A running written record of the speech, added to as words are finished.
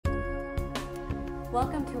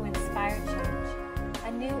Welcome to Inspire Change,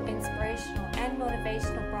 a new inspirational and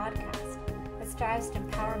motivational broadcast that strives to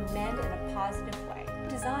empower men in a positive way,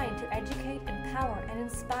 designed to educate, empower, and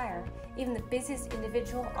inspire even the busiest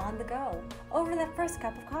individual on the go over that first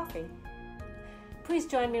cup of coffee. Please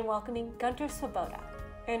join me in welcoming Gunter,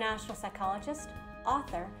 international psychologist,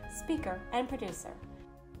 author, speaker, and producer.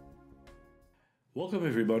 Welcome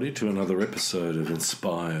everybody to another episode of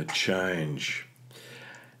Inspire Change.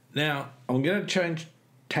 Now, I'm going to change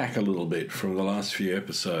tack a little bit from the last few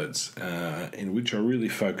episodes in which I really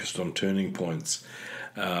focused on turning points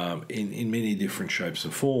in many different shapes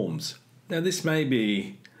and forms. Now, this may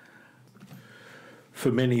be,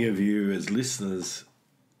 for many of you as listeners,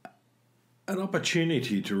 an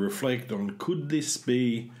opportunity to reflect on, could this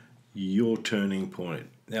be your turning point?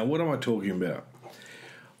 Now, what am I talking about?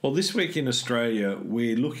 Well, this week in Australia,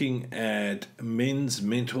 we're looking at Men's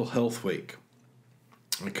Mental Health Week.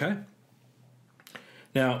 Okay?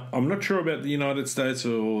 Now, I'm not sure about the United States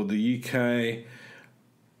or the UK.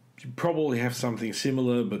 You probably have something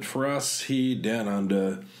similar, but for us here down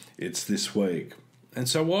under, it's this week. And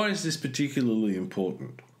so why is this particularly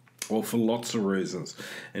important? Well, for lots of reasons.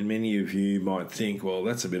 And many of you might think, well,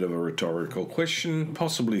 that's a bit of a rhetorical question,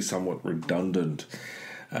 possibly somewhat redundant.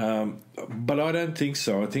 But I don't think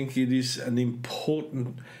so. I think it is an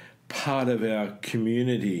important part of our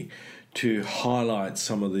community to highlight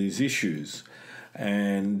some of these issues.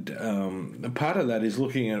 And part of that is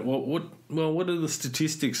looking at what are the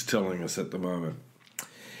statistics telling us at the moment?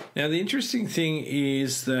 Now, the interesting thing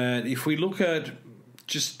is that if we look at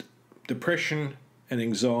just depression and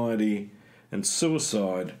anxiety and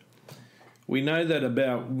suicide, we know that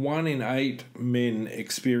about 1 in 8 men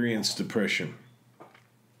experience depression.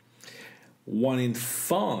 1 in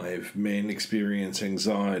 5 men experience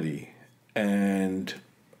anxiety, and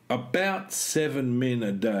about 7 men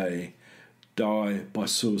a day die by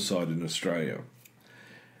suicide in Australia.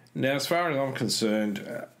 Now, as far as I'm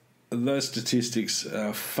concerned, those statistics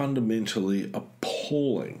are fundamentally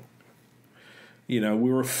appalling. You know,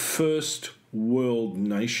 we're a first world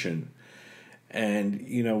nation, and,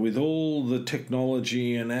 you know, with all the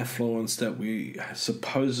technology and affluence that we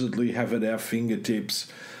supposedly have at our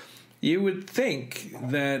fingertips, you would think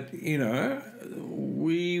that, you know,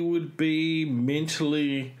 we would be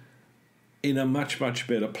mentally in a much, much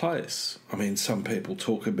better place. I mean, some people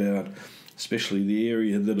talk about, especially the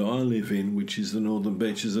area that I live in, which is the northern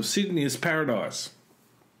beaches of Sydney, as paradise.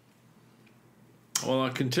 Well, I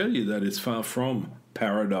can tell you that it's far from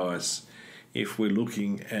paradise if we're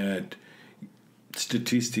looking at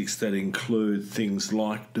statistics that include things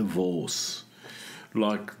like divorce,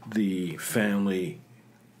 like the family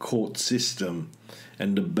court system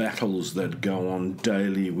and the battles that go on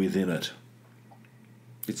daily within it.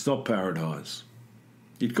 It's not paradise.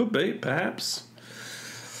 It could be, perhaps.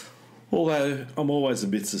 Although I'm always a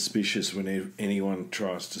bit suspicious when anyone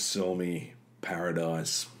tries to sell me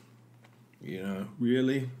paradise. You know,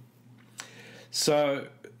 really? So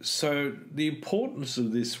the importance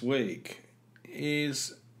of this week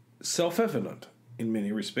is self-evident in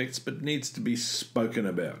many respects, but needs to be spoken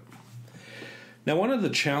about. Now, one of the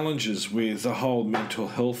challenges with the whole mental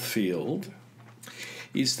health field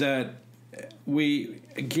is that we,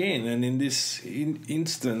 again, and in this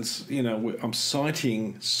instance, you know, I'm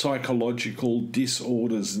citing psychological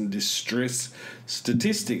disorders and distress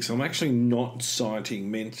statistics. I'm actually not citing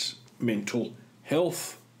mental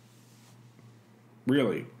health,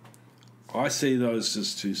 really. I see those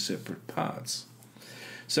as two separate parts.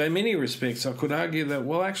 So in many respects, I could argue that,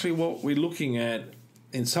 well, actually what we're looking at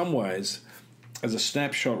in some ways as a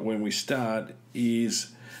snapshot when we start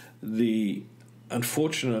is the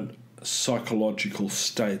unfortunate psychological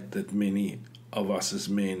state that many of us as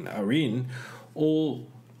men are in, or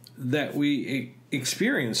that we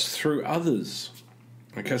experience through others.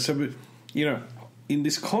 Okay, so, you know, in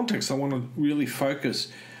this context, I want to really focus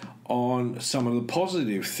on some of the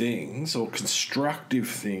positive things or constructive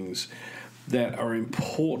things that are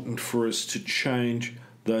important for us to change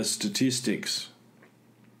those statistics.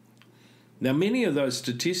 Now, many of those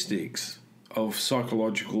statistics of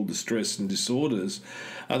psychological distress and disorders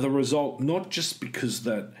are the result not just because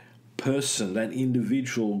that person, that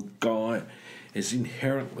individual guy, has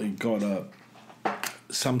inherently got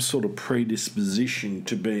some sort of predisposition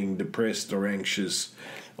to being depressed or anxious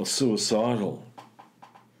or suicidal.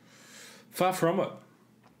 Far from it.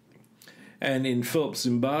 And in Philip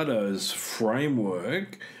Zimbardo's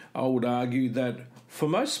framework, I would argue that for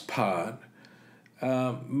most part,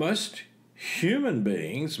 most human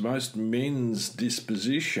beings, most men's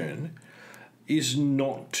disposition is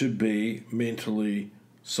not to be mentally,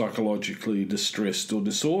 psychologically distressed or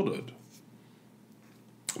disordered.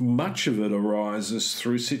 much of it arises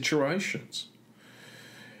through situations.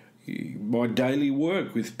 My daily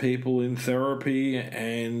work with people in therapy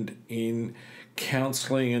and in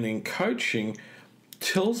counselling and in coaching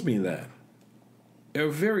tells me that. There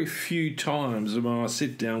are very few times when I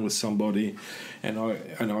sit down with somebody and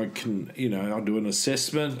I can, I do an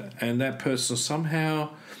assessment and that person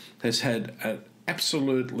somehow has had an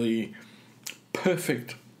absolutely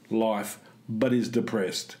perfect life but is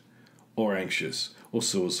depressed or anxious or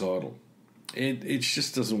suicidal. It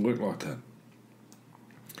just doesn't work like that.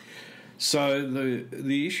 So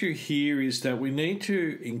the issue here is that we need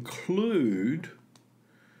to include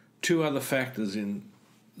two other factors in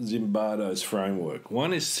Zimbardo's framework.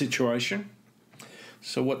 One is situation.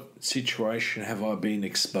 So what situation have I been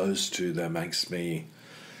exposed to that makes me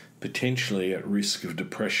potentially at risk of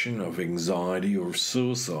depression, of anxiety, or of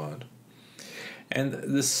suicide? And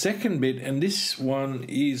the second bit, and this one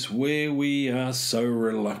is where we are so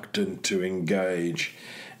reluctant to engage,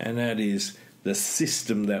 and that is the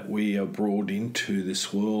system that we are brought into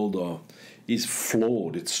this world of is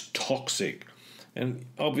flawed, it's toxic. And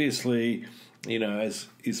obviously, as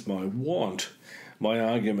is my want, my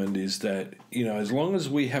argument is that, as long as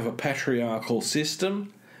we have a patriarchal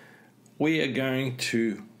system, we are going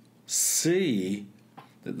to see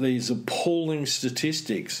that these appalling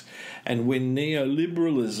statistics, and when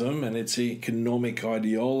neoliberalism and its economic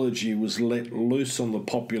ideology was let loose on the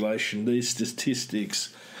population, these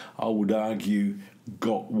statistics, I would argue,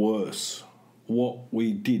 got worse. What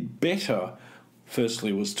we did better,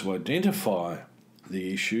 firstly, was to identify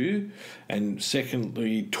the issue, and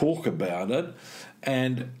secondly, talk about it,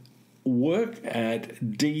 and work at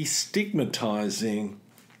destigmatizing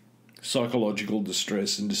psychological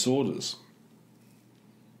distress and disorders.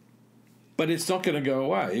 But it's not going to go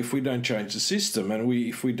away if we don't change the system, and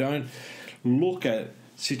if we don't look at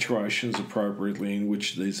situations appropriately in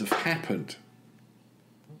which these have happened.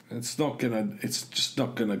 It's just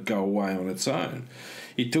not gonna go away on its own.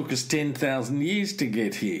 It took us 10,000 years to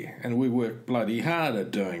get here, and we worked bloody hard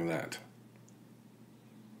at doing that.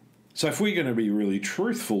 So if we're going to be really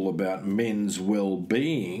truthful about men's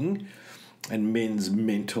well-being and men's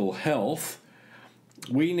mental health,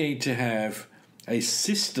 we need to have a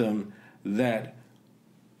system that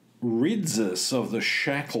rids us of the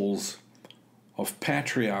shackles of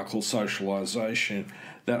patriarchal socialisation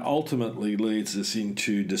that ultimately leads us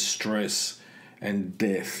into distress and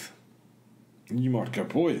death. You might go,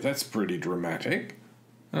 boy, that's pretty dramatic.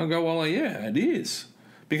 And I'll go, well, yeah, it is.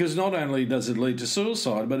 Because not only does it lead to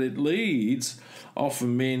suicide, but it leads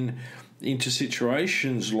often men into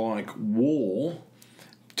situations like war,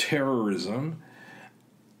 terrorism,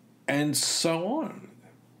 and so on.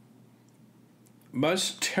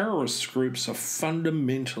 Most terrorist groups are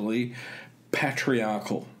fundamentally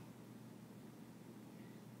patriarchal.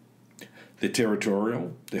 They're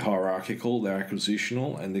territorial, they're hierarchical, they're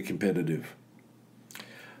acquisitional, and they're competitive.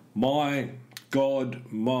 My God,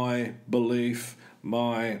 my belief,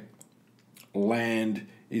 my land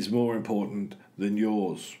is more important than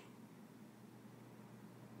yours.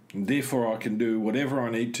 And therefore I can do whatever I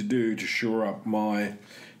need to do to shore up my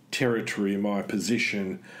territory, my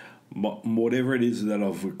position, whatever it is that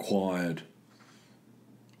I've acquired.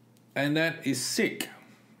 And that is sick.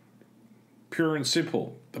 Pure and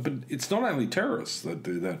simple. But it's not only terrorists that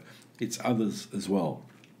do that, it's others as well.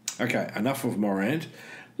 Okay, enough of my rant.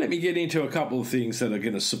 Let me get into a couple of things that are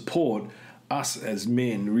going to support us as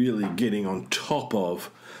men really getting on top of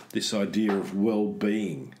this idea of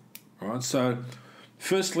well-being. All right, so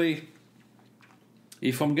firstly,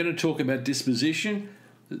 if I'm going to talk about disposition,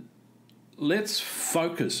 let's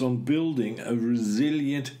focus on building a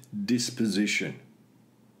resilient disposition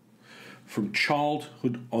from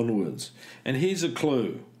childhood onwards. And here's a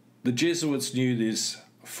clue. The Jesuits knew this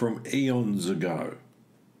from eons ago.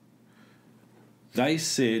 They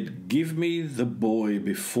said, give me the boy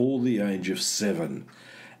before the age of 7,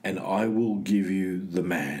 and I will give you the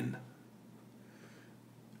man.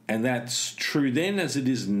 And that's true then as it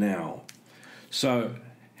is now. So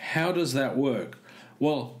how does that work?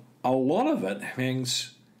 Well, a lot of it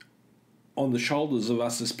hangs on the shoulders of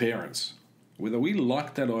us as parents, whether we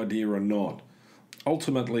like that idea or not.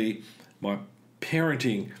 Ultimately, my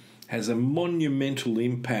parenting has a monumental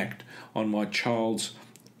impact on my child's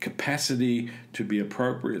capacity to be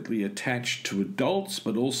appropriately attached to adults,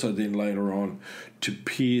 but also then later on to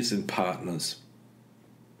peers and partners,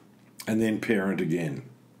 and then parent again.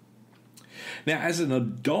 Now, as an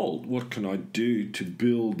adult, what can I do to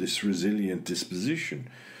build this resilient disposition?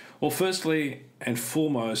 Well, firstly and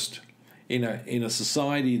foremost, in a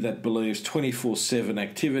society that believes 24/7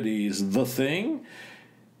 activity is the thing,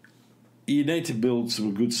 you need to build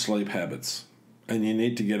some good sleep habits, and you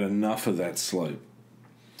need to get enough of that sleep.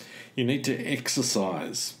 You need to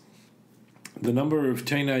exercise. The number of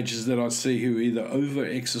teenagers that I see who either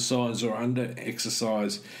over-exercise or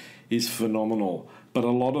under-exercise is phenomenal. But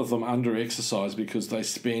a lot of them under-exercise because they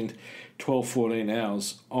spend 12, 14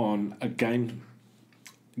 hours on a games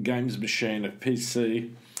machine, a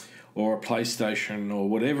PC or a PlayStation or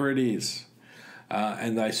whatever it is.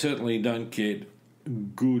 And they certainly don't get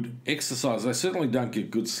good exercise. They certainly don't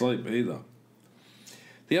get good sleep either.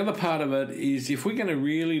 The other part of it is if we're going to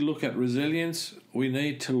really look at resilience, we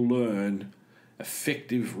need to learn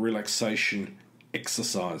effective relaxation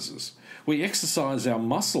exercises. We exercise our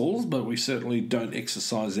muscles, but we certainly don't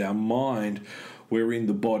exercise our mind wherein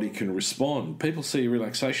the body can respond. People see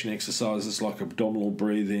relaxation exercises like abdominal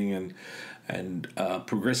breathing and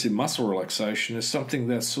progressive muscle relaxation as something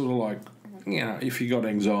that's sort of like, if you got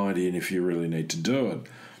anxiety and if you really need to do it.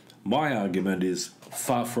 My argument is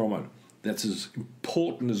far from it. That's as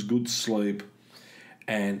important as good sleep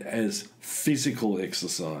and as physical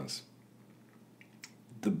exercise.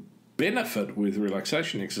 The benefit with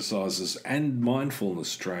relaxation exercises and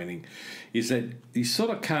mindfulness training is that you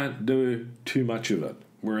sort of can't do too much of it,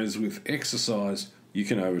 whereas with exercise, you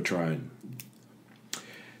can overtrain.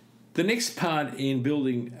 The next part in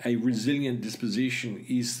building a resilient disposition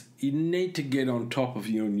is you need to get on top of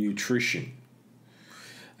your nutrition.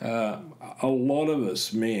 A lot of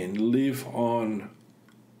us men live on,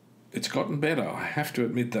 it's gotten better, I have to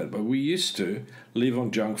admit that, but we used to live on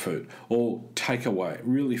junk food or takeaway,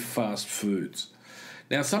 really fast foods.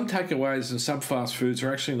 Now, some takeaways and some fast foods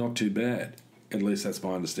are actually not too bad. At least that's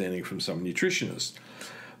my understanding from some nutritionists.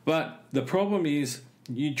 But the problem is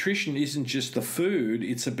nutrition isn't just the food,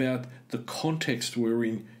 it's about the context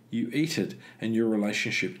wherein you eat it and your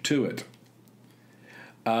relationship to it.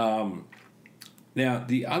 Now,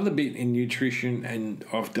 the other bit in nutrition, and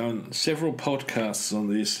I've done several podcasts on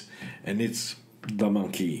this, and it's the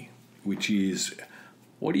monkey, which is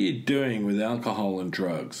what are you doing with alcohol and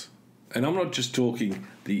drugs? And I'm not just talking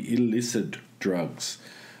the illicit drugs.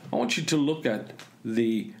 I want you to look at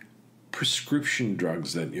the prescription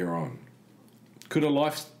drugs that you're on. Could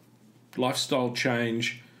a lifestyle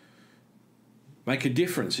change make a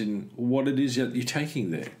difference in what it is that you're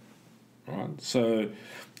taking there? Right? So,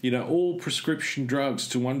 all prescription drugs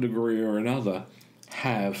to one degree or another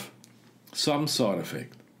have some side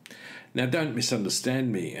effect. Now, don't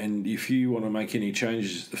misunderstand me, and if you want to make any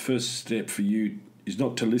changes, the first step for you is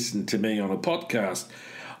not to listen to me on a podcast,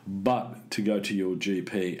 but to go to your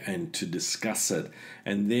GP and to discuss it,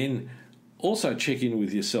 and then also check in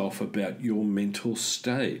with yourself about your mental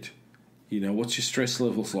state. What's your stress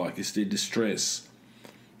levels like? Is there distress?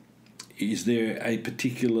 Is there a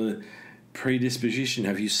particular predisposition?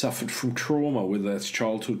 Have you suffered from trauma, whether that's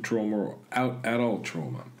childhood trauma or adult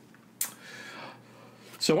trauma?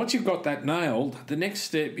 So once you've got that nailed, the next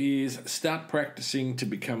step is start practicing to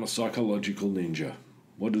become a psychological ninja.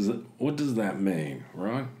 What does that mean,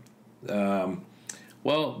 right?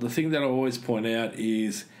 Well, the thing that I always point out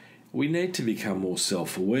is we need to become more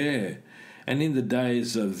self-aware. And in the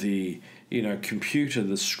days of the computer,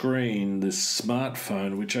 the screen, the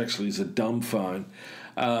smartphone, which actually is a dumb phone,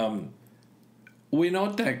 we're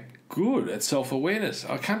not that good at self-awareness.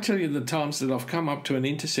 I can't tell you the times that I've come up to an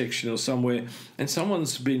intersection or somewhere and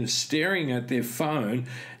someone's been staring at their phone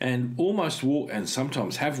and almost and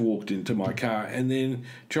sometimes have walked into my car and then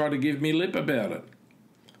try to give me lip about it.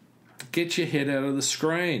 Get your head out of the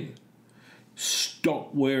screen.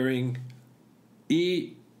 Stop wearing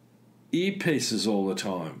earpieces all the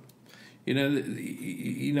time. We're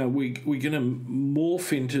going to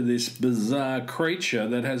morph into this bizarre creature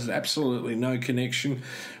that has absolutely no connection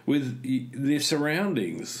with their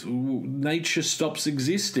surroundings. Nature stops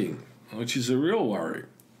existing, which is a real worry.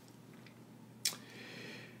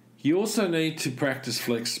 You also need to practice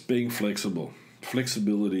being flexible.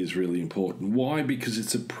 Flexibility is really important. Why? Because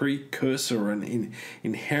it's a precursor and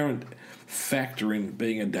inherent factor in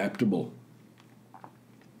being adaptable.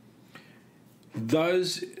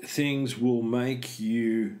 Those things will make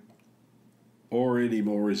you already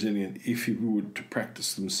more resilient if you were to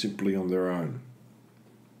practice them simply on their own.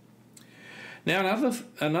 Now,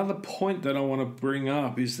 another point that I want to bring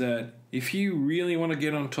up is that if you really want to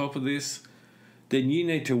get on top of this, then you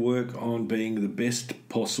need to work on being the best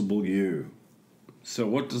possible you. So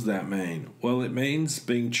what does that mean? Well, it means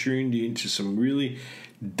being tuned into some really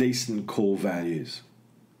decent core values.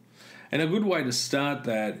 And a good way to start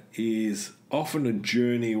that is often a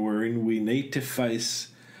journey wherein we need to face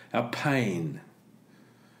our pain.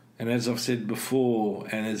 And as I've said before,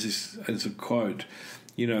 and as a quote,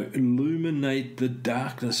 illuminate the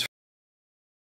darkness